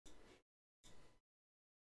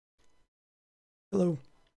Hello,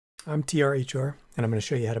 I'm TRHR, and I'm going to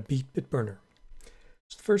show you how to beat Bitburner.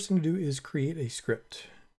 So the first thing to do is create a script.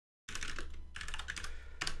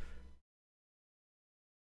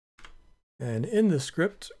 And in the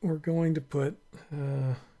script, we're going to put,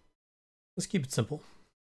 let's keep it simple.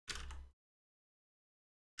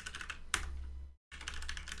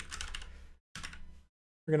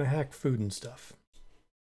 We're going to hack food and stuff.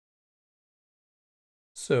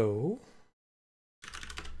 So,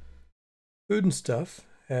 food and stuff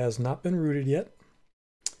has not been rooted yet.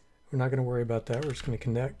 We're not going to worry about that. We're just going to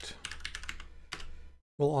connect.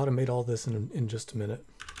 We'll automate all this in just a minute.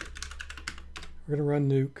 We're going to run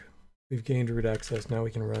nuke. We've gained root access. Now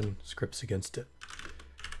we can run scripts against it.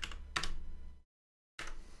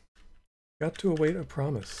 Got to await a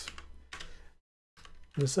promise.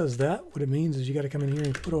 When it says that, what it means is you got to come in here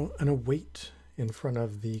and put an await in front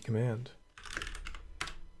of the command.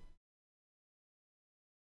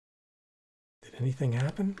 Did anything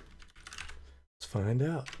happen? Let's find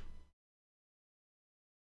out.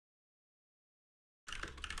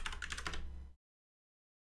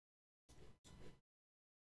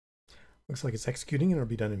 Looks like it's executing and it'll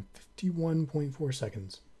be done in 51.4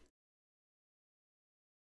 seconds.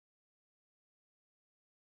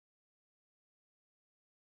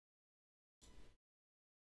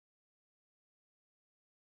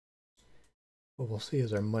 What we'll see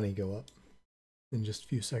is our money go up in just a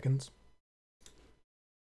few seconds.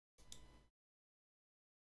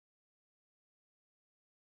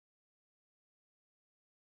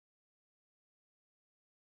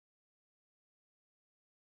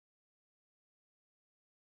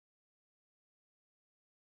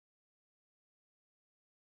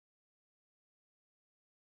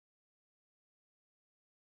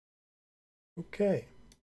 Okay,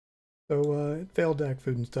 so it failed to hack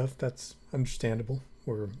food and stuff. That's understandable.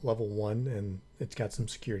 We're level 1 and it's got some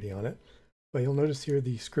security on it. But you'll notice here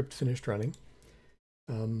the script finished running.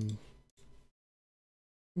 Not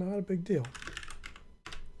a big deal.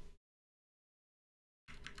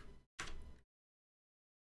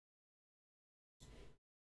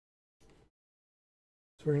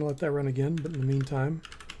 So we're going to let that run again, but in the meantime,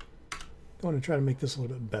 I want to try to make this a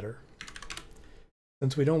little bit better.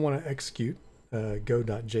 Since we don't want to execute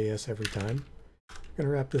go.js every time, we're going to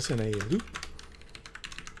wrap this in a loop.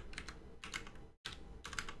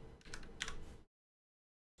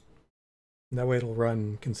 And that way it'll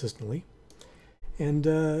run consistently. And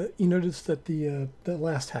you notice that the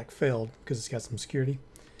last hack failed because it's got some security.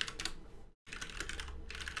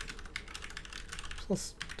 So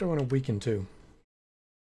let's throw in a weaken too.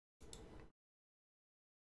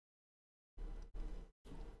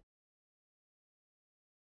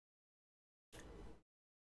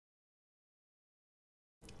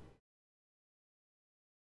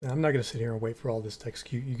 Now, I'm not going to sit here and wait for all this to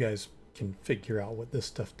execute. You guys can figure out what this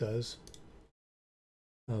stuff does.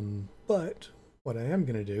 But what I am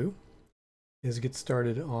going to do is get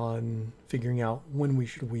started on figuring out when we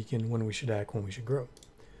should weaken, when we should hack, when we should grow.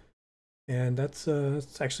 And that's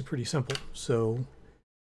actually pretty simple. So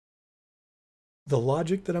the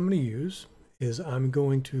logic that I'm going to use is I'm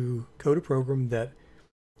going to code a program that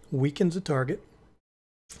weakens a target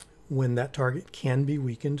when that target can be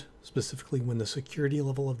weakened, specifically when the security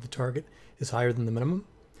level of the target is higher than the minimum.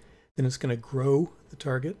 Then it's going to grow the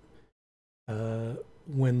target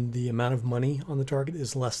when the amount of money on the target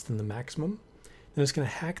is less than the maximum. Then it's going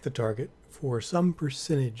to hack the target for some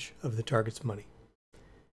percentage of the target's money.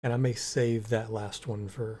 And I may save that last one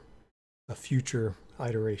for a future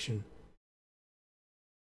iteration.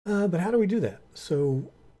 But how do we do that? So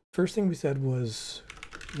first thing we said was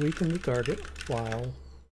weaken the target while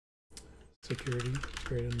security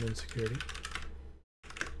greater than security.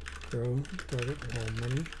 Grow the target while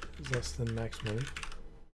money is less than max money.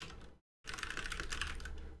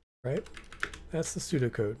 Right? That's the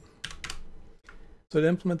pseudocode. So to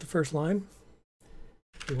implement the first line,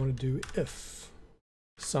 we want to do if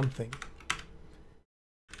something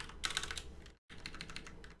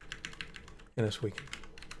and it's weakened.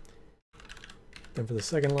 Then for the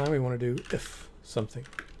second line, we want to do if something.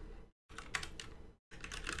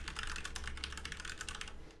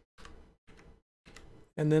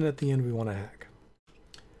 And then at the end, we want to hack.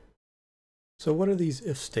 So what are these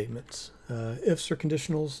if statements? Ifs are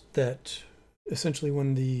conditionals that essentially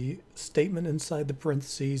when the statement inside the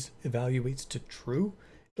parentheses evaluates to true,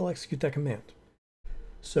 it'll execute that command.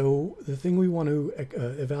 So the thing we want to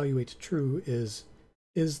evaluate to true is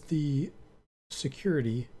the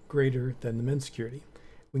security greater than the min security?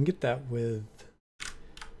 We can get that with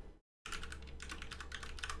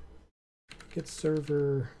get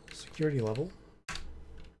server security level,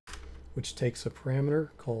 which takes a parameter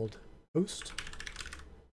called host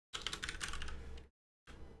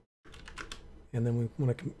And then we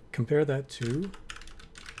want to compare that to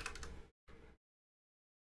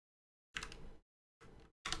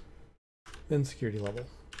then security level.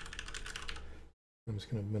 I'm just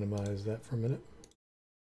going to minimize that for a minute.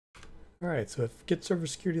 All right, so if get server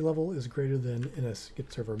security level is greater than ns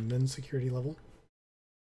get server min security level,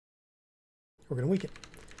 we're going to weaken.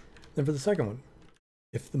 Then for the second one,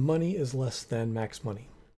 if the money is less than max money.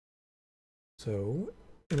 So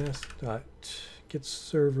ns dot get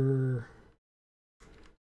server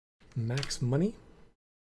max money.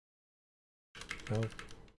 Well,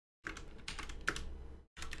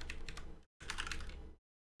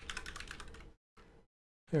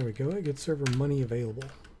 there we go. It gets server money available.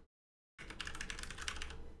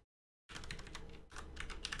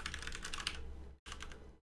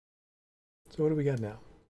 So what do we got now?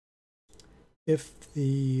 If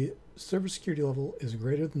the server security level is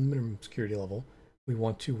greater than the minimum security level, we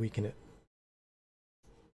want to weaken it.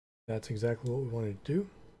 That's exactly what we wanted to do.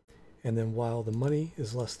 And then while the money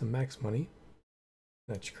is less than max money,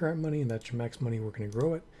 that's your current money and that's your max money, we're going to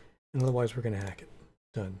grow it. And otherwise, we're going to hack it.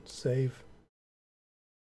 Done. Save.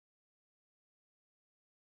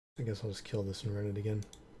 I guess I'll just kill this and run it again.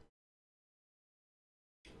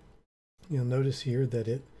 You'll notice here that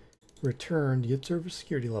it returned get server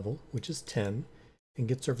security level, which is 10, and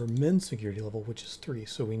get server min security level, which is 3.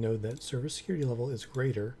 So we know that server security level is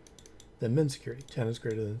greater than min security. 10 is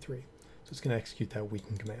greater than 3. So it's going to execute that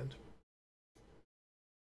weaken command.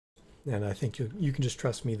 And I think you can just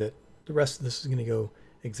trust me that the rest of this is going to go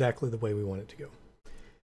exactly the way we want it to go.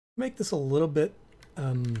 Make this a little bit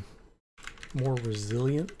more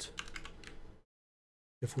resilient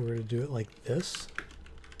if we were to do it like this.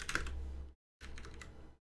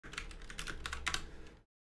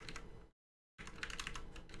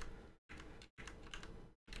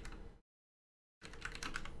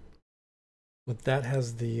 What that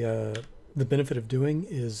has the benefit of doing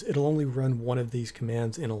is it'll only run one of these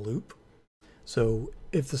commands in a loop. So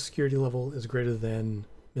if the security level is greater than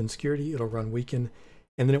min security, it'll run weaken,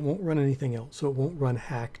 and then it won't run anything else. So it won't run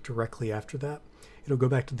hack directly after that. It'll go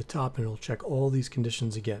back to the top and it'll check all these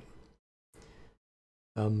conditions again.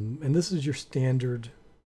 And this is your standard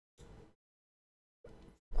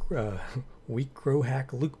weak grow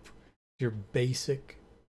hack loop, your basic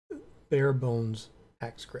bare bones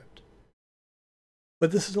hack script.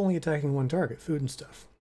 But this is only attacking one target, food and stuff.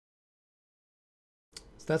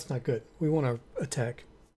 So that's not good. We want to attack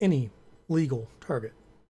any legal target,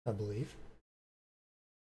 I believe.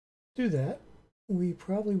 To do that, we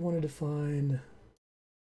probably want to define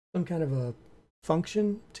some kind of a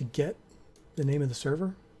function to get the name of the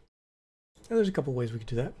server. And there's a couple ways we could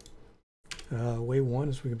do that. Way one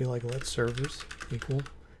is we could be like let servers equal,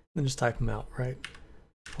 and just type them out, right?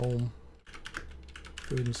 Home,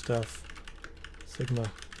 food and stuff,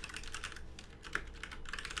 Sigma,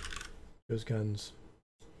 those guns,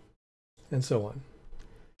 and so on.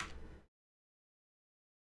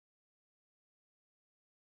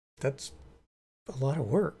 That's a lot of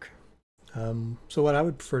work. So what I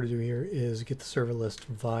would prefer to do here is get the server list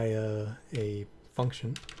via a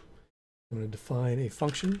function. I'm going to define a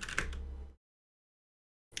function.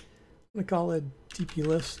 I'm going to call it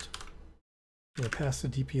dplist. I'm going to pass the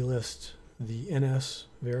dplist the ns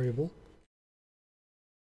variable.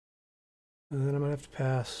 And then I'm going to have to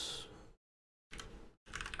pass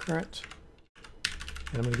current.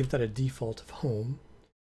 And I'm going to give that a default of home.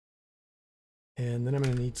 And then I'm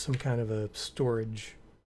going to need some kind of a storage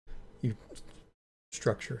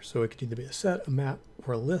structure. So it could either be a set, a map,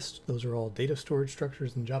 or a list. Those are all data storage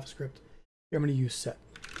structures in JavaScript. Here I'm going to use set.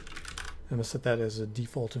 I'm going to set that as a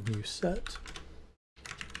default of new set.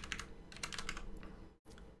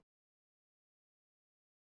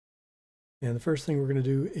 And the first thing we're going to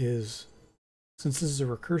do is, since this is a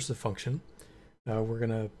recursive function, we're going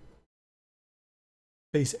to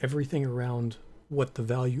base everything around what the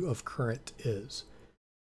value of current is.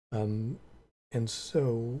 And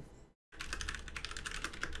so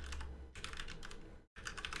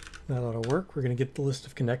that ought to work. We're going to get the list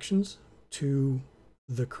of connections to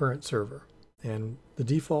the current server. And the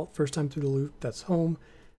default, first time through the loop, that's home.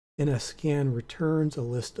 NSScan returns a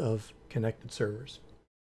list of connected servers.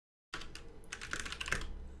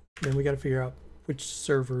 Then we got to figure out which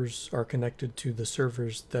servers are connected to the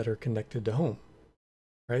servers that are connected to home,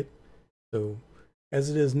 right? So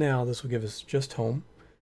as it is now, this will give us just home,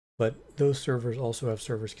 but those servers also have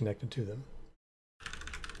servers connected to them.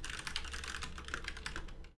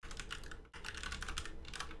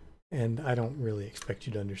 And I don't really expect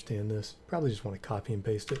you to understand this. Probably just want to copy and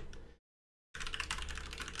paste it.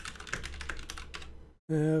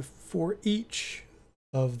 For each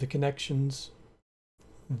of the connections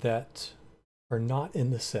that are not in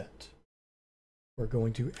the set. We're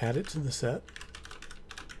going to add it to the set.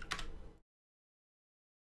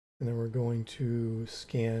 And then we're going to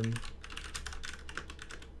scan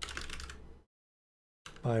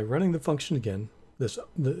by running the function again,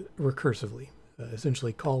 recursively,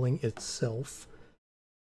 essentially calling itself.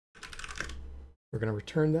 We're going to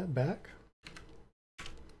return that back.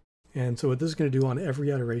 And so what this is going to do on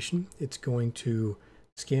every iteration, it's going to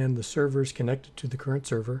scan the servers connected to the current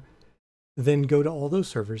server, then go to all those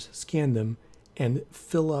servers, scan them, and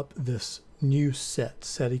fill up this new set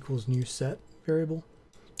equals new set variable,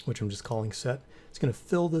 which I'm just calling set. It's going to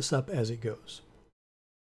fill this up as it goes.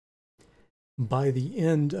 By the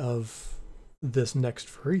end of this next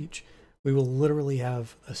for each, we will literally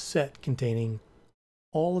have a set containing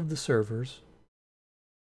all of the servers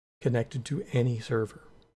connected to any server,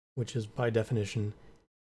 which is by definition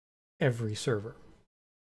every server.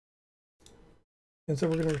 And so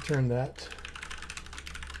we're going to return that.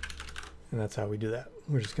 And that's how we do that.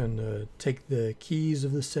 We're just going to take the keys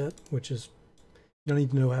of the set, which is, you don't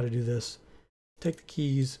need to know how to do this. Take the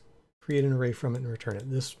keys, create an array from it, and return it.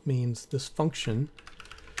 This means this function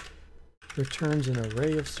returns an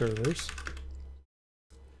array of servers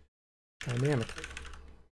dynamically.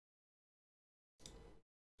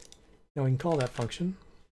 Now we can call that function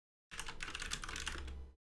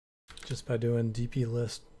just by doing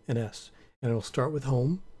dplist and s. And it'll start with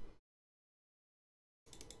home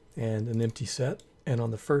and an empty set. And on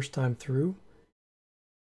the first time through,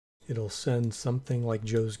 it'll send something like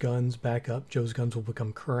Joe's Guns back up. Joe's Guns will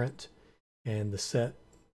become current, and the set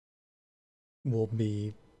will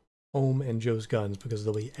be home and Joe's Guns because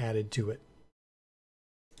they'll be added to it.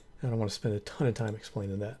 I don't want to spend a ton of time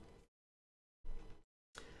explaining that.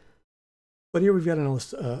 But here we've got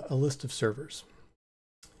a list of servers.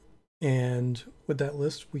 And with that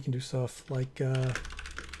list, we can do stuff like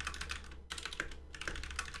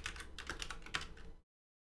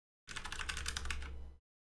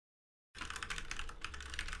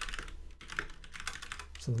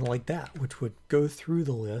something like that, which would go through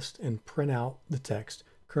the list and print out the text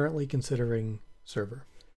currently considering server.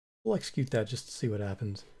 We'll execute that just to see what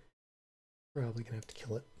happens. Probably gonna have to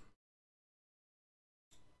kill it.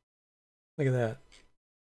 Look at that.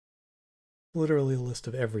 Literally a list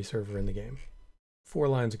of every server in the game. 4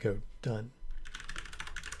 lines of code. Done.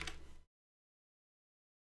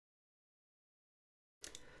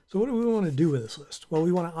 So what do we want to do with this list? Well,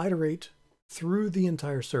 we want to iterate through the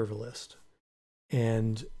entire server list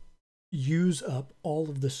and use up all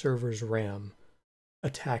of the server's RAM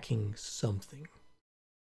attacking something.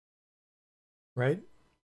 Right?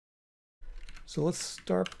 So let's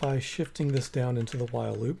start by shifting this down into the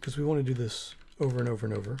while loop because we want to do this over and over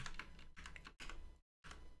and over.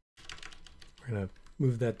 We're going to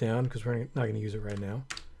move that down because we're not going to use it right now.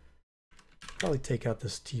 Probably take out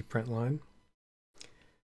this t print line.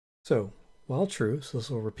 So while true, so this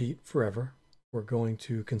will repeat forever, we're going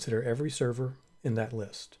to consider every server in that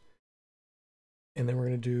list. And then we're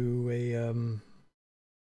going to do a...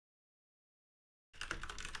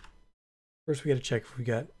 First we got to check if we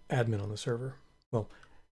got admin on the server. Well,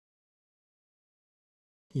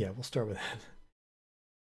 yeah, we'll start with that.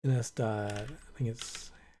 ns. I think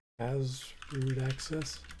it's has root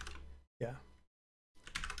access. Yeah.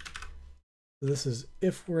 So this is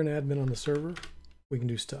if we're an admin on the server, we can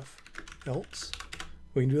do stuff. Else,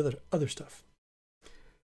 we can do other stuff.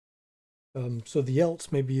 So the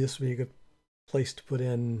else, maybe this would be a good place to put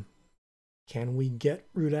in, can we get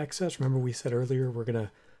root access? Remember we said earlier we're going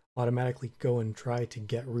to automatically go and try to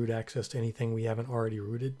get root access to anything we haven't already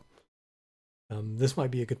rooted. This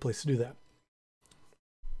might be a good place to do that.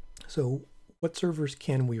 So what servers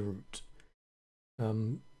can we root?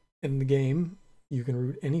 In the game, you can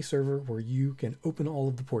root any server where you can open all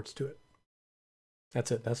of the ports to it.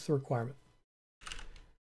 That's it. That's the requirement.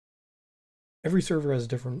 Every server has a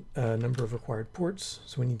different number of required ports,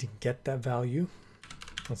 so we need to get that value.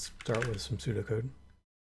 Let's start with some pseudocode.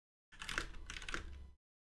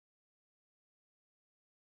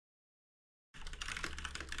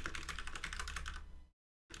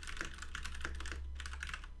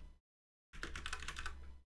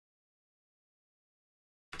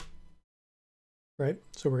 Right?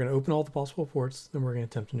 So we're going to open all the possible ports, then we're going to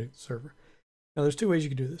attempt to nuke the server. Now there's 2 ways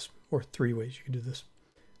you could do this, or 3 ways you could do this.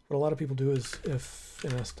 What a lot of people do is if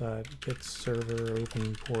ns.get server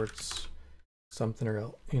open ports something or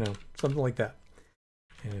else, something like that.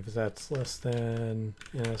 And if that's less than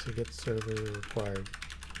ns.get server required.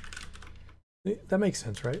 That makes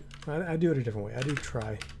sense, right? I do it a different way. I do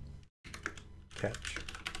try catch.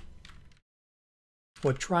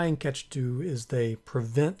 What try and catch do is they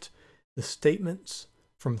prevent the statements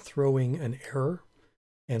from throwing an error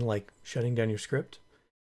and like shutting down your script.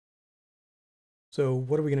 So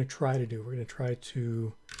what are we going to try to do? We're going to try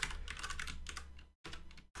to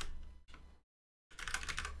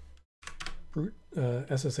brute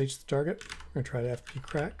SSH the target. We're going to try to FTP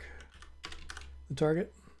crack the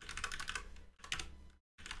target.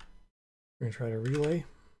 We're going to try to relay.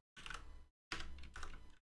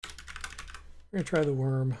 We're going to try the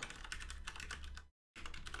worm.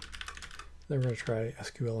 Then we're going to try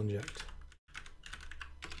SQL inject.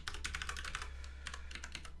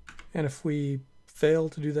 And if we fail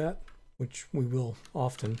to do that, which we will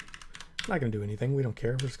often, I'm not going to do anything. We don't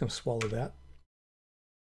care. We're just going to swallow that.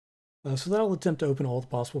 So that'll attempt to open all the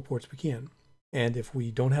possible ports we can. And if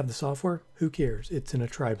we don't have the software, who cares? It's in a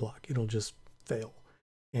try block. It'll just fail.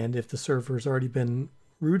 And if the server's already been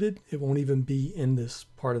rooted, it won't even be in this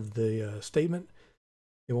part of the statement.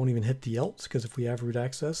 It won't even hit the else, because if we have root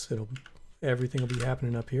access, everything will be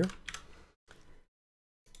happening up here.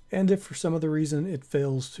 And if for some other reason it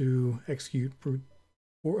fails to execute brute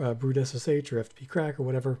SSH or FTP crack or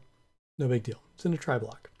whatever, no big deal. It's in a try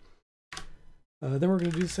block. Then we're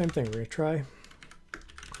going to do the same thing. We're going to try, and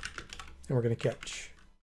we're going to catch.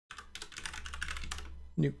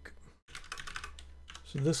 Nuke.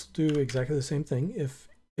 So this will do exactly the same thing. If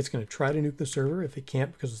it's going to try to nuke the server, if it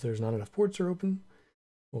can't because there's not enough ports are open,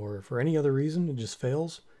 or for any other reason it just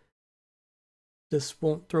fails, this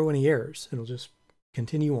won't throw any errors. It'll just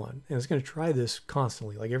continue on. And it's going to try this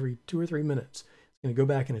constantly, like every 2 or 3 minutes. It's going to go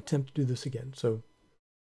back and attempt to do this again. So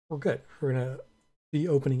we're good. We're going to be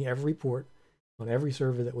opening every port on every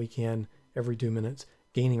server that we can every 2 minutes,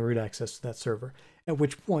 gaining root access to that server. At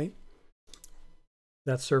which point,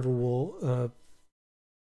 that server will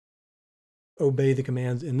obey the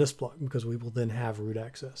commands in this block, because we will then have root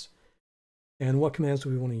access. And what commands do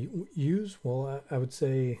we want to use? Well, I would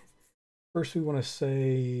say first we want to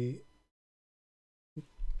say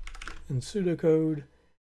in pseudocode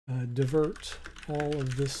divert all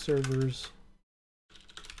of this server's,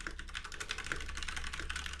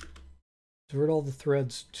 divert all the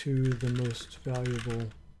threads to the most valuable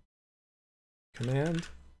command.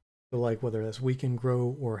 So like whether that's weaken,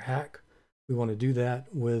 grow, or hack, we want to do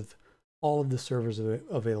that with all of the server's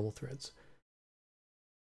available threads.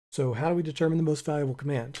 So how do we determine the most valuable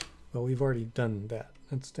command? Well, we've already done that.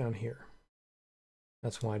 That's down here.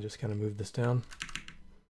 That's why I just kind of moved this down.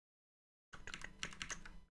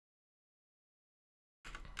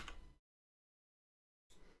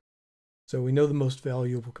 So we know the most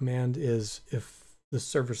valuable command is, if the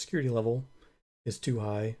server security level is too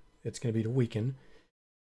high, it's going to be to weaken.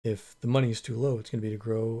 If the money is too low, it's going to be to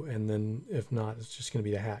grow. And then if not, it's just going to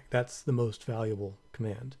be to hack. That's the most valuable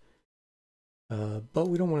command. But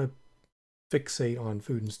we don't want to fixate on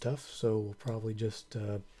food and stuff, so we'll probably just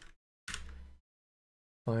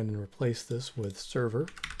find and replace this with server,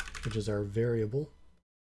 which is our variable.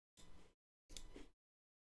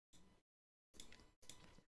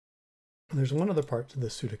 And there's one other part to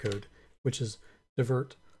this pseudocode, which is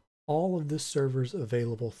divert all of this server's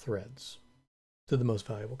available threads to the most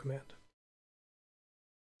valuable command.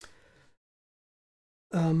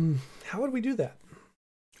 How would we do that?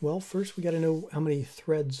 Well, first we got to know how many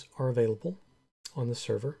threads are available on the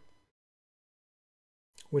server,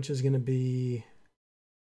 which is going to be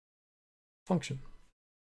function.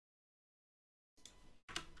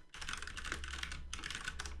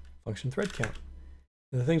 Function thread count.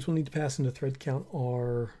 And the things we'll need to pass into thread count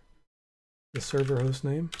are the server host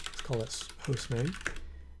name, let's call it host name,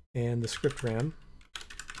 and the script RAM.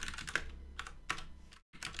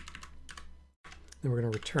 Then we're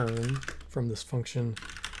going to return from this function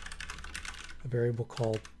a variable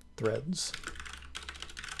called threads.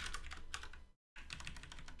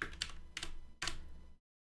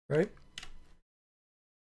 Right?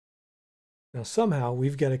 Now somehow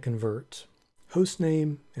we've got to convert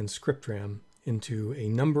hostname and script RAM into a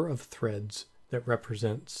number of threads that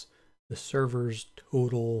represents the server's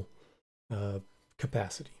total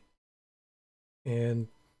capacity. And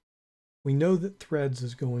we know that threads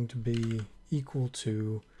is going to be equal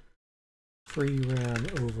to free RAM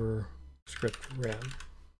over script RAM,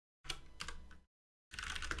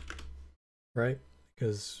 right?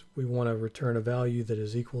 Because we want to return a value that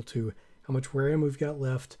is equal to how much RAM we've got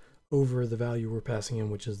left over the value we're passing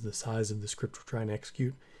in, which is the size of the script we're trying to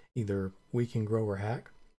execute, either weaken, grow, or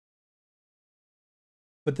hack.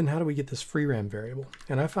 But then how do we get this free RAM variable?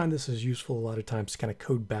 And I find this is useful a lot of times to kind of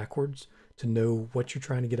code backwards to know what you're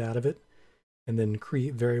trying to get out of it, and then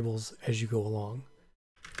create variables as you go along.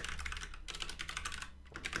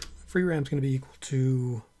 Free RAM is going to be equal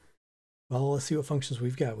to, well, let's see what functions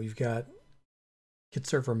we've got. We've got get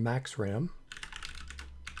server max RAM,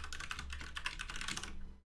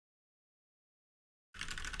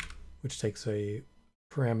 which takes a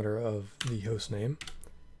parameter of the host name.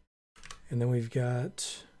 And then we've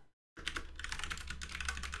got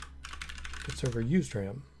get server used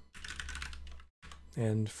RAM.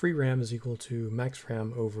 And free RAM is equal to max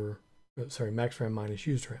RAM over, max RAM minus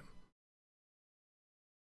used RAM.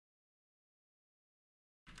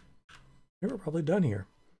 And we're probably done here.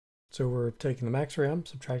 So we're taking the max RAM,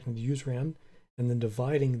 subtracting the used RAM, and then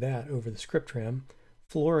dividing that over the script RAM,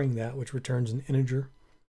 flooring that, which returns an integer,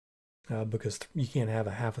 because you can't have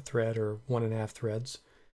a half a thread or 1.5 threads.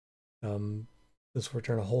 This will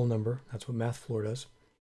return a whole number. That's what math floor does.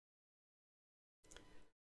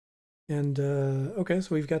 And okay,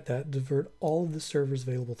 so we've got that. Divert all of the server's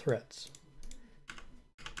available threads.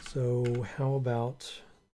 So how about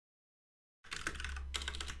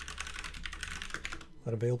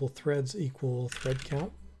let available threads equal thread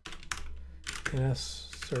count, ns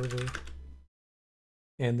server,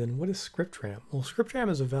 and then what is script RAM? Well, script RAM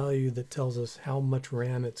is a value that tells us how much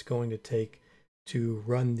RAM it's going to take to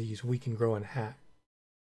run these weaken, grow, and hack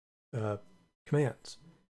commands.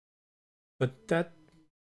 But that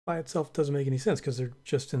by itself doesn't make any sense because they're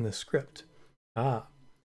just in the script.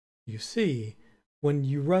 You see, when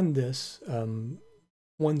you run this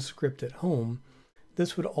one script at home,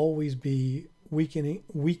 this would always be weakening,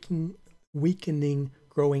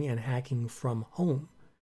 growing, and hacking from home.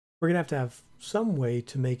 We're going to have some way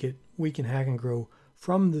to make it weaken, hack, and grow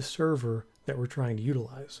from the server that we're trying to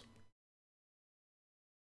utilize.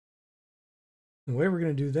 The way we're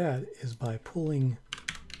going to do that is by pulling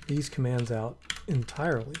these commands out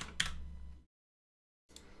entirely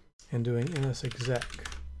and doing nsexec,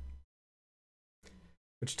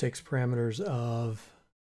 which takes parameters of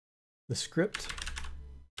the script,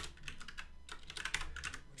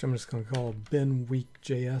 which I'm just going to call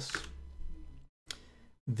binweak.js,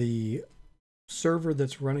 the server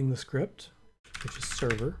that's running the script, which is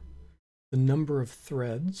server, the number of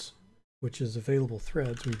threads, which is available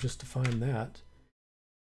threads, we've just defined that,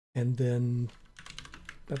 and then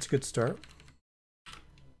that's a good start.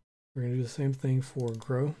 We're going to do the same thing for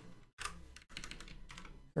grow.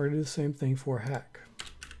 We're going to do the same thing for hack.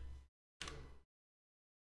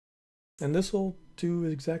 And this will do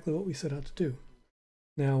exactly what we set out to do.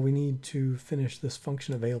 Now we need to finish this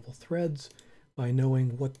function available threads by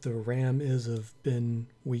knowing what the RAM is of bin,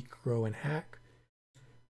 weak, grow, and hack.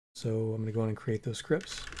 So I'm going to go on and create those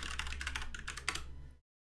scripts.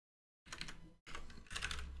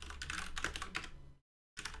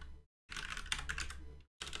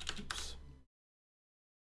 Oops.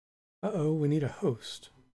 Uh-oh, we need a host.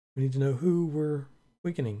 We need to know who we're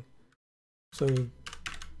weakening. So we're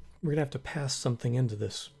going to have to pass something into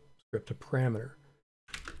this script, a parameter.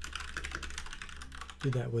 Do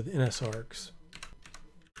that with nsargs.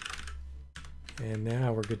 And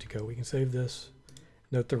now we're good to go. We can save this.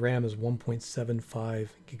 Note the RAM is 1.75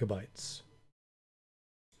 gigabytes.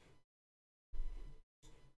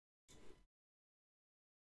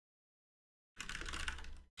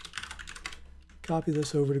 Copy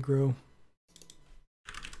this over to grow.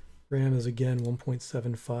 RAM is again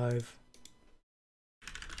 1.75.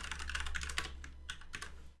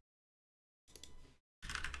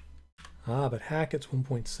 But hack it's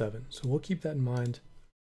 1.7. So we'll keep that in mind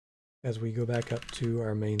as we go back up to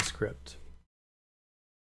our main script.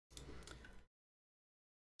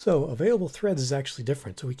 So available threads is actually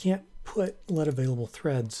different. So we can't let available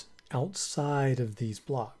threads outside of these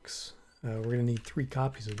blocks. We're going to need 3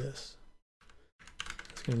 copies of this.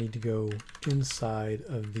 It's going to need to go inside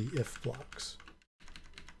of the if blocks.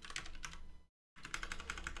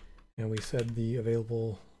 And we said the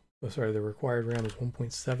the required RAM is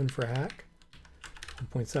 1.7 for hack,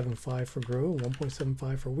 1.75 for grow, and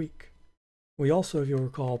 1.75 for weak. We also, if you'll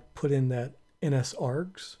recall, put in that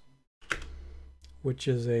nsargs, which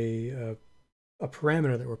is a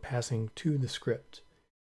parameter that we're passing to the script.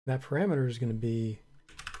 That parameter is going to be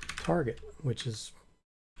target, which is,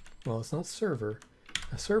 well, it's not server.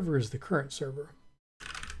 A server is the current server.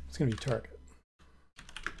 It's going to be target.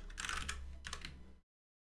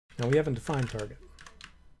 Now we haven't defined target.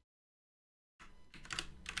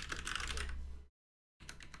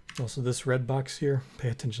 Also, this red box here, pay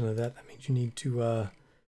attention to that. That means you need to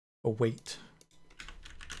await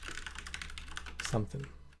something,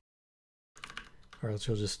 or else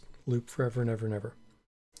you'll just loop forever and ever and ever.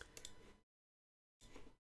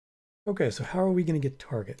 Okay, so how are we going to get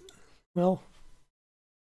target? Well,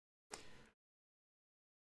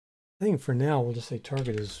 I think for now we'll just say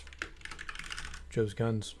target is Joe's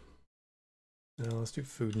Guns. Now let's do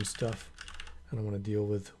food and stuff. I don't want to deal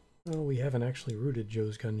with, well, we haven't actually rooted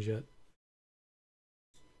Joe's Guns yet.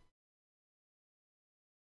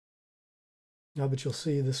 But you'll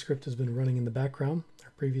see this script has been running in the background,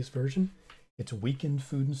 our previous version. It's weakened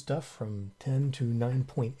food and stuff from 10 to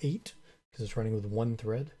 9.8 because it's running with one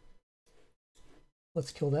thread.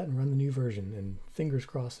 Let's kill that and run the new version, and fingers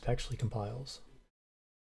crossed it actually compiles.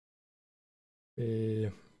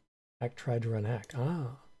 Hack tried to run hack.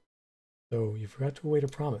 So you forgot to await a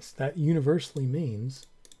promise. That universally means,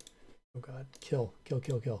 oh god, kill, kill,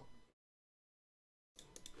 kill, kill.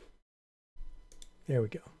 There we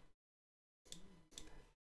go.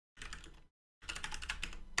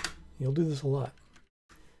 You'll do this a lot.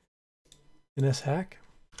 NS hack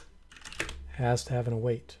has to have an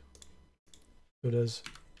await. So does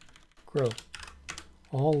grow.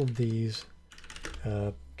 All of these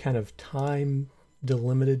kind of time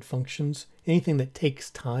delimited functions, anything that takes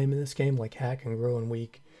time in this game, like hack and grow and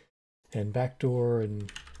weak and backdoor,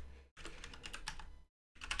 and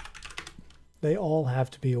they all have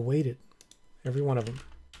to be awaited. Every one of them.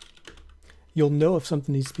 You'll know if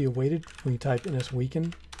something needs to be awaited when you type ns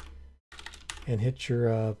weaken and hit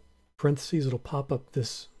your parentheses. It'll pop up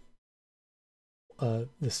this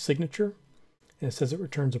this signature, and it says it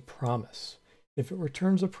returns a promise. If it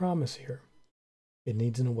returns a promise here, it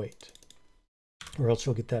needs an await, or else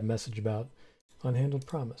you'll get that message about unhandled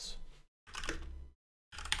promise.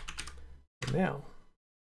 Now,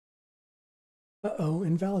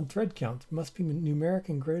 invalid thread count must be numeric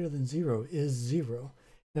and greater than 0 is 0.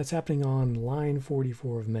 That's happening on line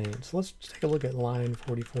 44 of main. So let's take a look at line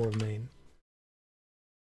 44 of main.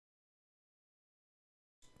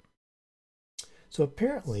 So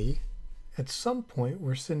apparently, at some point,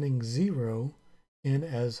 we're sending 0 in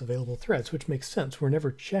as available threads, which makes sense. We're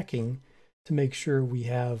never checking to make sure we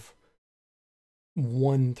have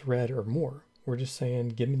one thread or more. We're just saying,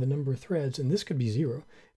 give me the number of threads, and this could be 0.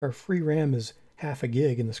 Our free RAM is half a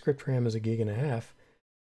gig, and the script RAM is 1.5 gigs.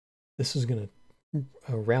 This is going to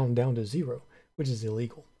round down to 0, which is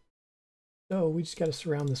illegal. So we just got to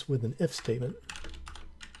surround this with an if statement.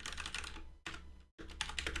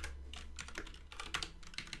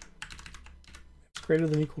 If it's greater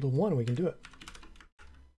than or equal to 1, we can do it.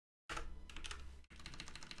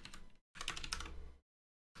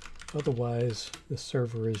 Otherwise, the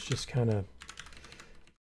server is just kind of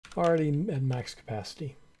already at max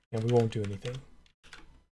capacity, and we won't do anything.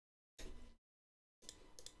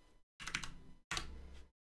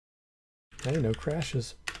 Okay, no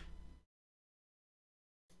crashes.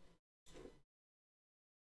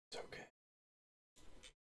 It's okay.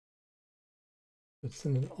 It's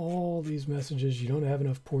sending all these messages. You don't have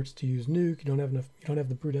enough ports to use nuke. You don't have enough. You don't have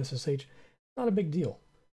the brute SSH. Not a big deal.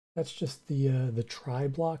 That's just the try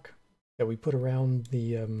block that we put around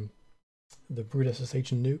the brute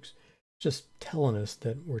SSH and nukes, just telling us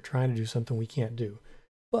that we're trying to do something we can't do.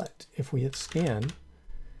 But if we hit scan,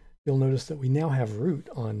 you'll notice that we now have root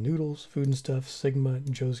on Noodles, Food and Stuff, Sigma,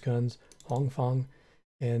 Joe's Guns, Hong Fong,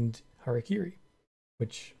 and Harakiri,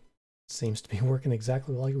 which seems to be working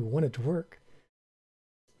exactly like we want it to work.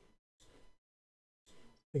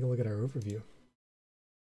 Take a look at our overview.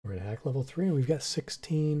 We're at hack level 3, and we've got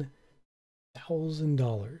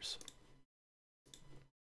 $16,000.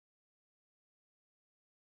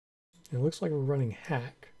 It looks like we're running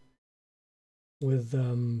hack with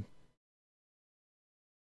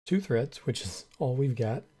 2 threads, which is all we've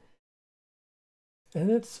got,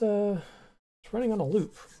 and it's running on a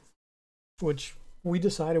loop, which we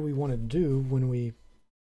decided we wanted to do when we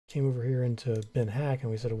came over here into bin hack,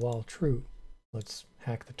 and we said, well, true, let's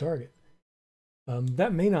hack the target.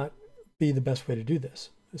 That may not be the best way to do this.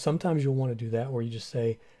 Sometimes you'll want to do that where you just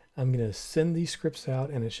say, I'm going to send these scripts out,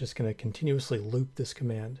 and it's just going to continuously loop this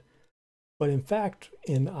command. But in fact,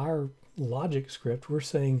 in our logic script, we're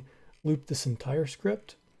saying loop this entire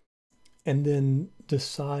script and then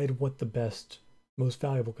decide what the best, most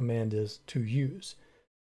valuable command is to use.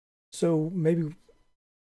 So maybe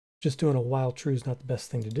just doing a while true is not the best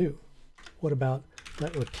thing to do. What about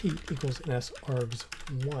let repeat equals ns args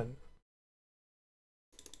 1? And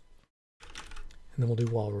then we'll do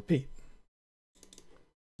while repeat.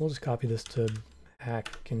 We'll just copy this to hack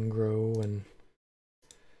and grow and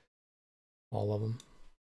all of them.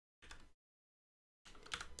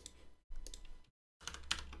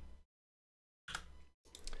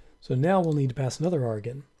 So now we'll need to pass another arg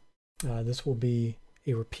in. This will be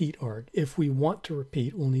a repeat arg. If we want to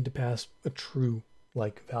repeat, we'll need to pass a true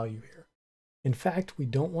like value here. In fact, we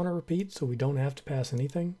don't want to repeat, so we don't have to pass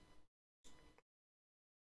anything.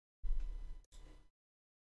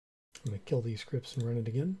 I'm going to kill these scripts and run it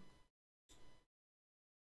again.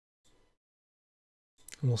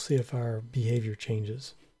 And we'll see if our behavior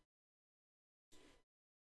changes.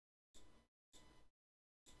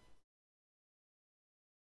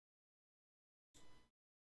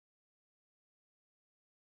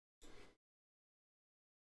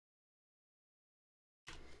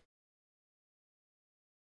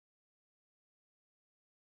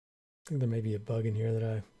 think there may be a bug in here that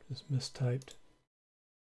I just mistyped.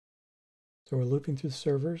 So we're looping through the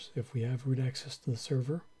servers. If we have root access to the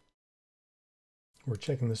server, we're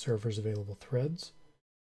checking the server's available threads.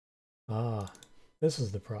 Ah, this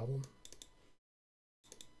is the problem.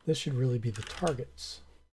 This should really be the target's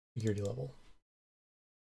security level,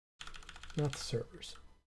 not the server's.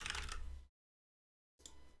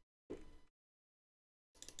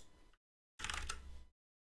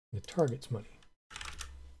 The target's money.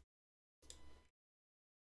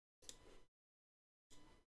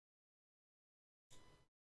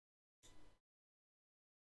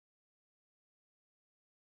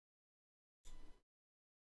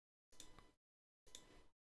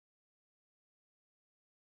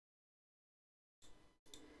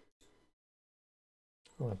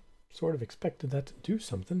 Well, I sort of expected that to do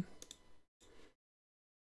something.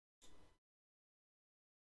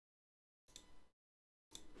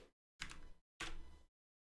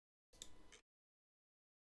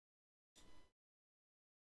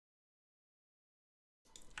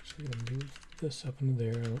 Actually, I'm gonna move this up into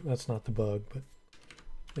there. That's not the bug, but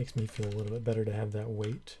makes me feel a little bit better to have that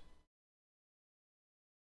weight.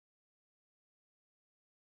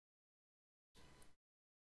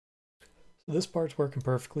 So this part's working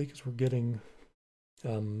perfectly because we're getting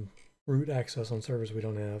root access on servers we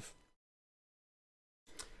don't have.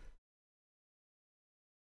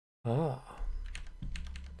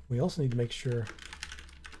 We also need to make sure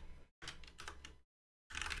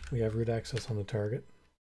we have root access on the target.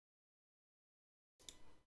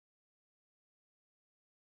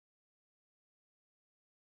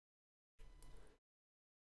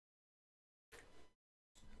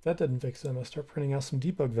 If that doesn't fix it, I'm going to start printing out some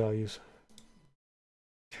debug values.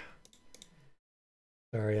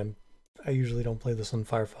 Sorry, I usually don't play this on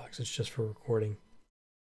Firefox. It's just for recording.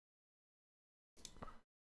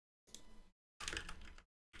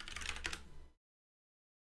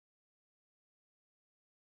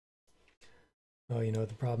 Oh, you know what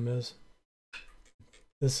the problem is?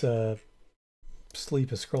 This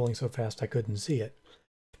sleep is scrolling so fast I couldn't see it.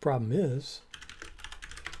 The problem is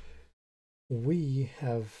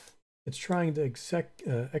it's trying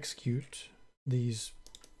to execute these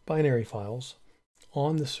binary files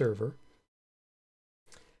on the server,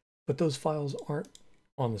 but those files aren't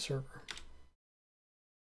on the server.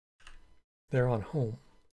 They're on home.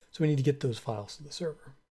 So we need to get those files to the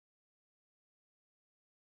server.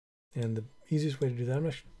 And the easiest way to do that, I'm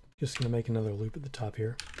just going to make another loop at the top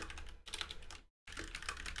here.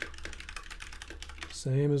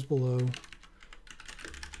 Same as below.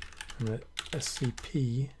 I'm going to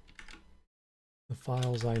SCP the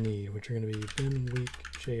files I need, which are going to be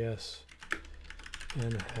binweek.js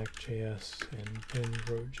and hack.js and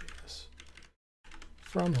binroad.js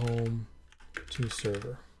from home to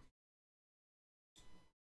server.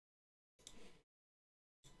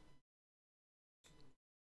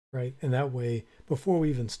 Right, and that way, before we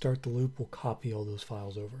even start the loop, we'll copy all those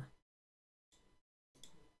files over.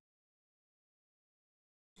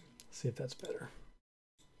 See if that's better.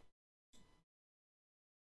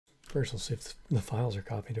 First, we'll see if the files are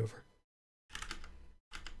copied over.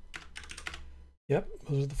 Yep,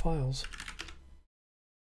 those are the files.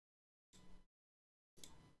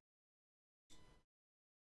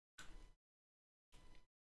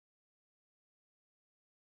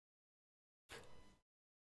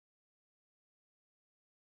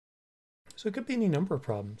 So it could be any number of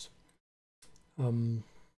problems.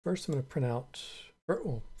 First, I'm going to print out.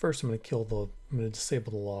 First, I'm going to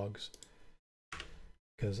disable the logs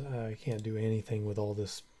because I can't do anything with all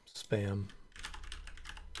this spam.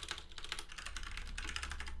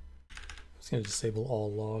 I'm just going to disable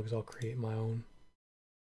all logs. I'll create my own.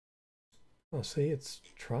 Oh, see, it's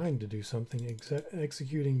trying to do something.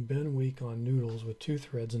 Executing bin week on noodles with 2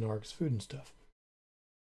 threads and args food and stuff.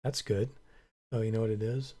 That's good. Oh, you know what it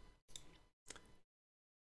is?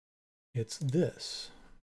 It's this.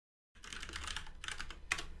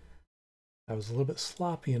 I was a little bit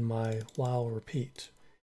sloppy in my while repeat.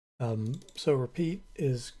 So repeat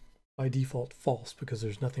is by default false because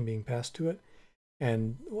there's nothing being passed to it.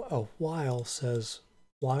 And a while says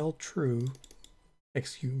while true,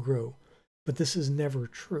 execute grow. But this is never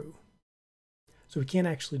true. So we can't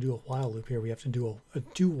actually do a while loop here. We have to do a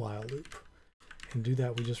do while loop. And to do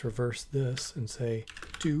that, we just reverse this and say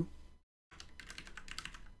do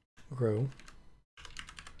grow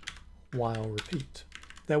while repeat.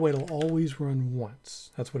 That way it'll always run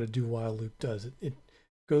once. That's what a do while loop does. It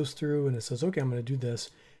goes through and it says, okay, I'm going to do this.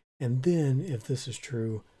 And then if this is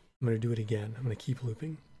true, I'm going to do it again. I'm going to keep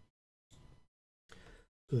looping.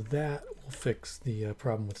 So that will fix the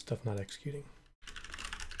problem with stuff not executing.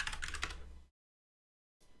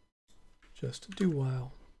 just do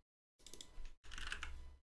while.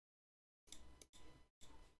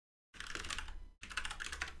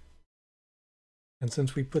 And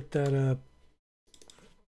since we put that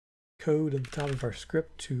code at the top of our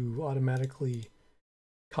script to automatically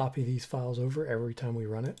copy these files over every time we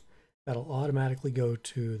run it, that'll automatically go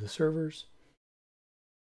to the servers.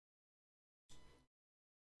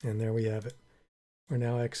 And there we have it. We're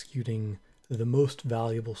now executing the most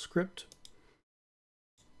valuable script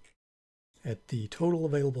at the total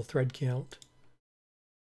available thread count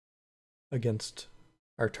against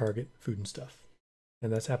our target food and stuff.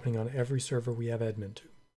 And that's happening on every server we have admin to.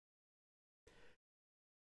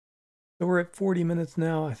 So we're at 40 minutes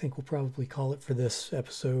now. I think we'll probably call it for this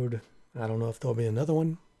episode. I don't know if there'll be another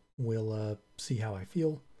one. We'll see how I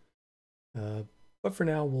feel. But for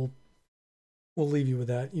now, we'll leave you with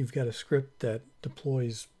that. You've got a script that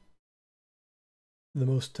deploys the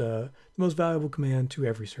most valuable command to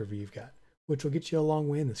every server you've got, which will get you a long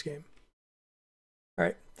way in this game. All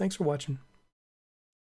right, thanks for watching.